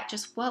look at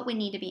just what would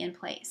need to be in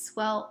place,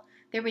 well,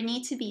 there would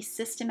need to be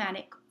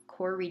systematic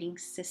core reading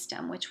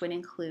system, which would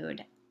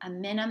include a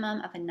minimum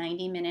of a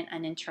 90-minute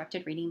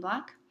uninterrupted reading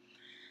block.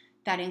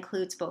 That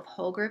includes both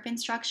whole group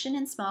instruction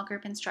and small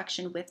group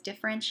instruction with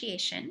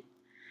differentiation,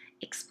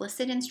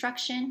 explicit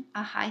instruction,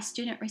 a high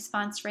student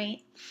response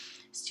rate,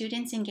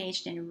 students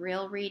engaged in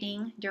real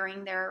reading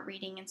during their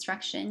reading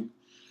instruction,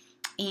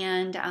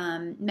 and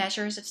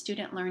measures of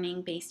student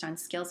learning based on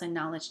skills and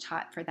knowledge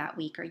taught for that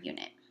week or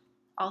unit.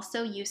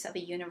 Also, use of a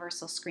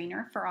universal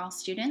screener for all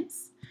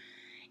students,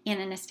 and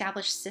an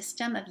established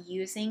system of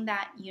using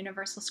that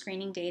universal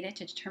screening data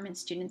to determine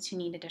students who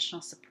need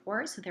additional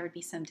support, so there would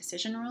be some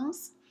decision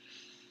rules.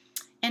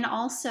 And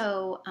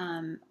also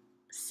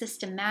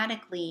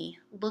systematically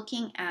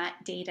looking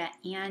at data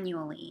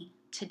annually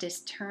to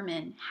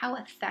determine how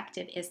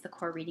effective is the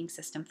core reading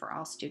system for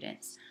all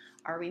students.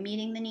 Are we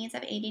meeting the needs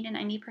of 80 to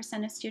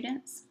 90% of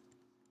students?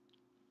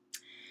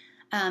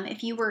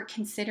 If you were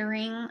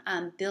considering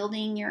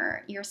building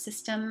your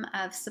system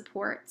of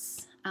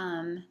supports,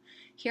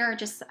 here are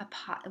just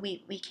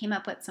we came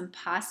up with some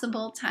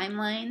possible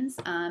timelines.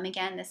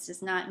 Again, this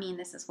does not mean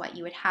this is what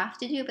you would have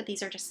to do, but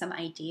these are just some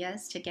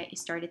ideas to get you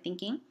started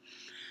thinking.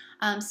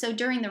 So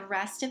during the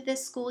rest of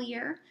this school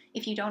year,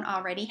 if you don't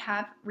already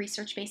have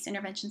research-based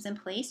interventions in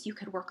place, you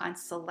could work on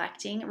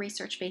selecting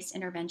research-based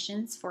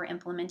interventions for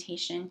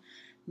implementation,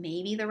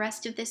 maybe the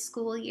rest of this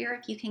school year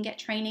if you can get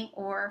training,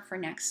 or for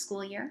next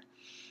school year.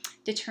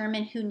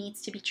 Determine who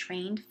needs to be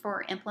trained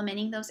for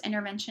implementing those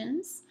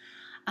interventions.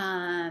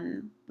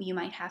 You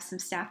might have some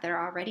staff that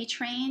are already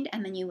trained,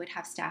 and then you would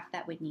have staff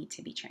that would need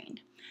to be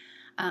trained.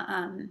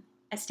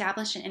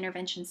 Establish an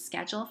intervention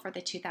schedule for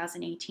the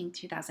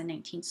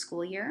 2018-2019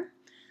 school year.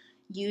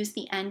 Use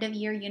the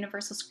end-of-year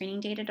universal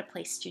screening data to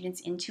place students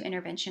into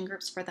intervention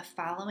groups for the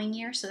following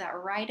year so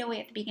that right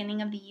away at the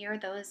beginning of the year,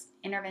 those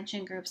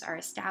intervention groups are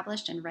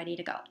established and ready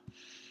to go.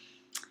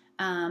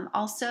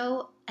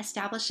 Also,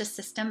 establish a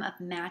system of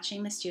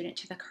matching the student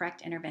to the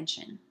correct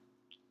intervention.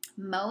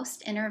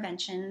 Most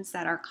interventions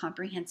that are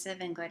comprehensive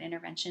and good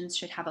interventions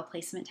should have a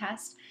placement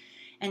test,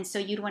 and so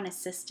you'd want a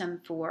system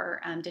for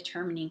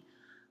determining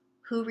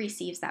who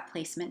receives that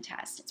placement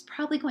test. It's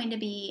probably going to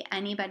be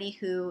anybody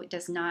who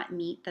does not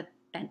meet the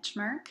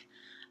benchmark.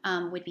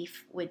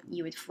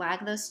 You would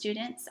flag those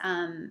students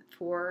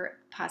for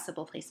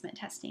possible placement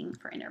testing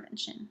for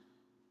intervention.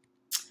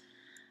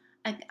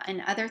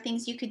 And other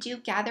things you could do,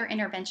 gather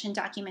intervention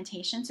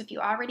documentation. So if you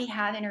already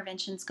have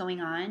interventions going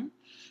on,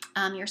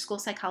 your school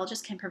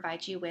psychologist can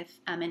provide you with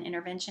an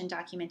intervention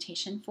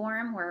documentation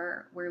form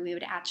where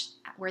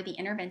the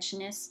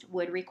interventionist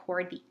would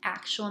record the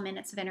actual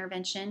minutes of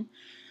intervention.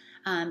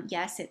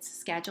 Yes, it's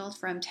scheduled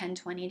from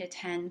 10:20 to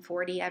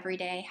 10:40 every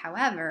day.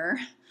 However,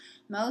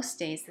 most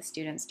days the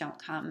students don't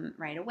come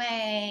right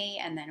away,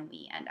 and then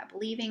we end up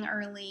leaving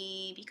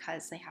early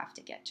because they have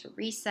to get to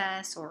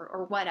recess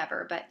or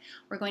whatever. But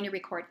we're going to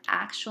record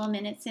actual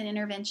minutes in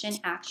intervention,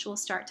 actual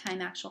start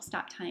time, actual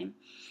stop time,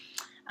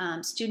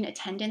 student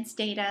attendance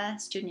data,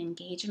 student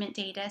engagement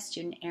data,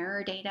 student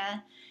error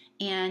data,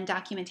 and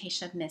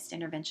documentation of missed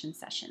intervention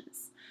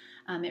sessions.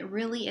 It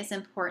really is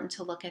important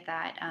to look at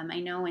that. I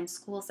know in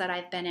schools that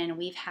I've been in,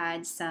 we've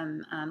had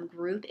some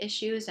group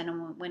issues,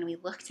 and when we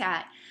looked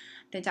at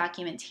the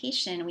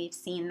documentation, we've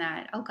seen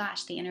that, oh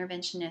gosh, the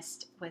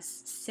interventionist was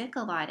sick a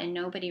lot and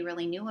nobody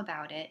really knew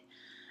about it.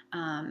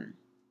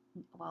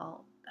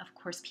 Well, of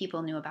course,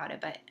 people knew about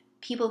it, but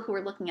people who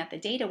were looking at the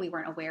data, we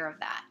weren't aware of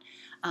that.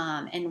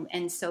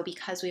 And so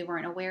because we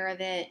weren't aware of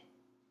it,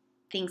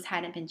 things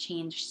hadn't been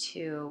changed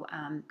to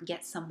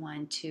get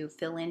someone to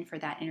fill in for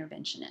that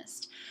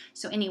interventionist.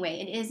 So anyway,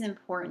 it is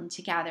important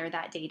to gather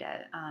that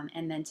data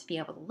and then to be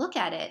able to look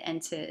at it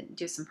and to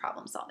do some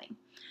problem solving.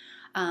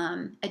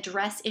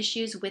 Address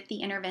issues with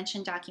the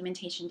intervention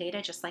documentation data,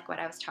 just like what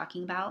I was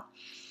talking about.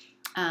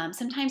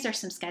 Sometimes there's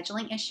some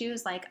scheduling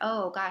issues like,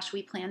 oh gosh,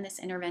 we planned this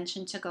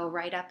intervention to go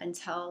right up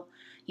until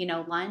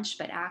lunch,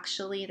 but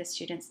actually the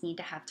students need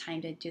to have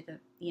time to do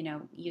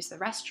use the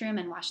restroom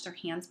and wash their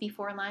hands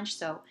before lunch.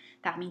 So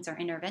that means our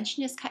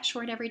intervention is cut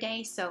short every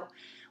day. So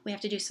we have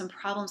to do some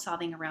problem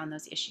solving around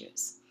those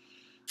issues.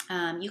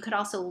 You could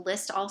also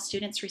list all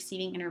students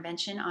receiving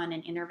intervention on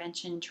an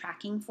intervention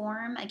tracking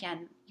form.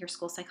 Again, your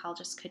school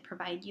psychologist could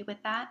provide you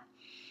with that.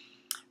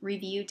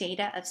 Review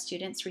data of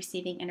students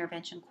receiving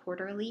intervention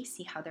quarterly,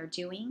 see how they're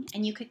doing.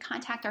 And you could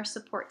contact our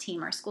support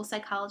team, our school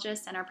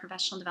psychologists and our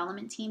professional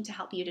development team to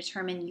help you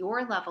determine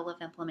your level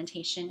of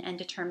implementation and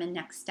determine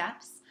next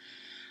steps.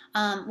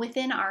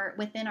 Within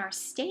our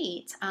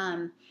state,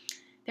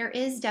 there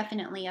is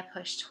definitely a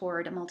push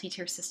toward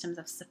multi-tier systems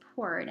of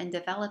support and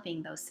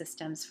developing those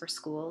systems for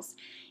schools.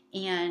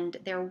 And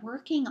they're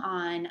working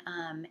on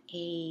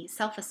a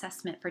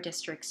self-assessment for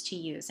districts to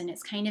use, and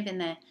it's kind of in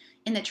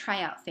the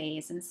tryout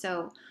phase. And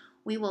so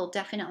we will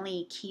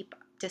definitely keep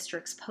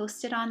districts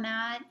posted on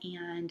that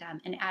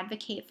and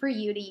advocate for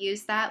you to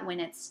use that when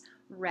it's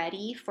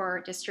ready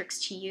for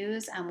districts to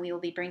use. We will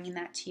be bringing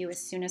that to you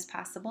as soon as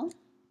possible.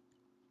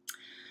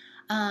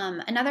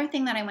 Another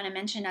thing that I want to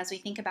mention as we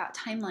think about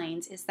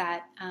timelines is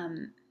that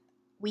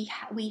we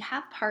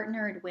have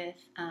partnered with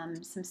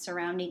some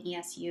surrounding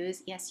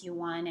ESUs, ESU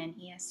 1 and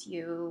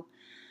ESU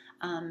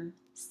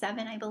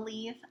 7, I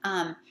believe,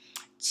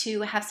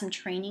 to have some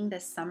training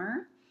this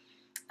summer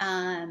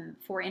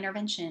for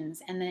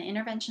interventions. And the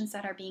interventions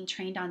that are being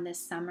trained on this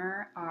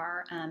summer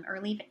are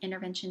early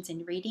interventions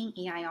in reading,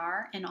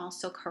 EIR, and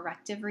also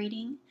corrective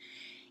reading.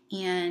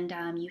 And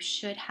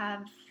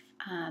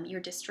your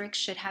district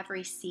should have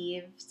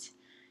received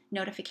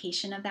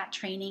notification of that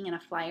training, and a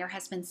flyer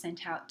has been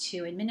sent out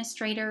to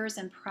administrators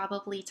and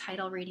probably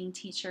title reading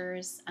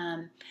teachers.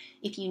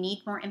 If you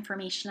need more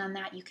information on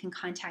that, you can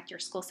contact your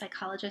school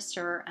psychologist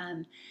or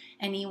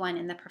anyone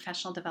in the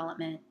professional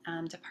development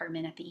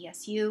department at the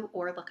ESU,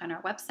 or look on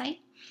our website.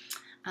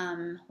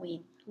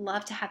 We'd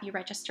love to have you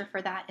register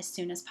for that as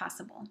soon as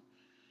possible.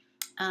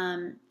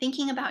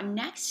 Thinking about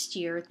next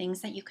year,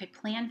 things that you could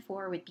plan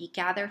for would be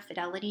gather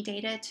fidelity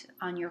data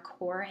on your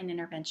core and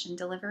intervention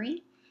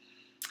delivery.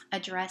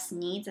 address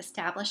needs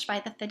established by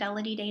the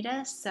fidelity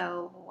data.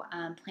 So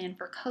plan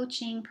for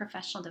coaching,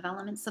 professional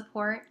development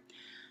support.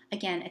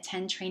 Again,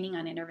 attend training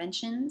on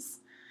interventions.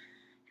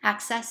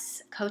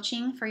 Access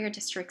coaching for your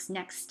district's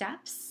next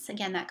steps.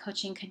 Again, that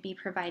coaching could be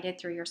provided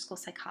through your school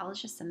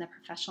psychologist in the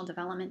professional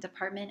development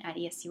department at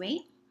ESU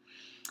 8.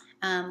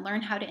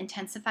 Learn how to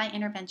intensify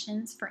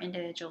interventions for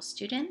individual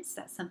students.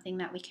 That's something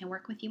that we can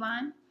work with you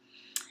on.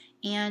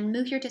 And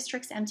move your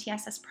district's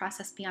MTSS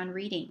process beyond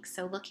reading,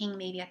 so looking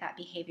maybe at that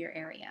behavior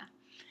area.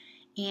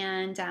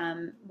 And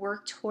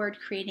work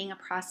toward creating a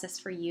process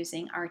for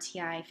using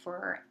RTI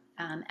for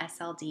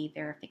SLD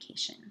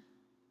verification.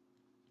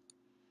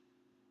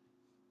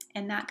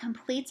 And that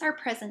completes our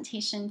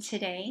presentation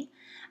today.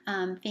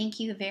 Thank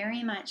you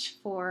very much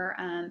for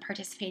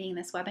participating in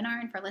this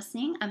webinar and for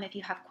listening. If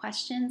you have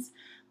questions,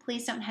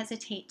 please don't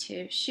hesitate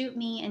to shoot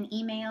me an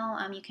email.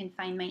 You can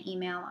find my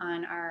email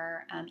on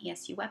our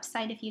ESU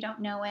website if you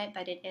don't know it,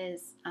 but it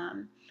is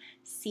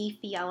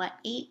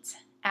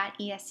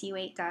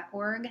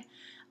cfiala8@esu8.org.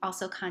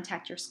 Also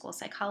contact your school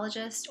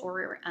psychologist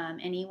or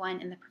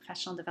anyone in the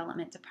professional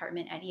development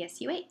department at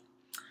ESU 8.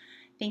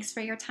 Thanks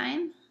for your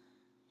time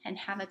and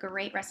have a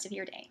great rest of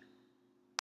your day.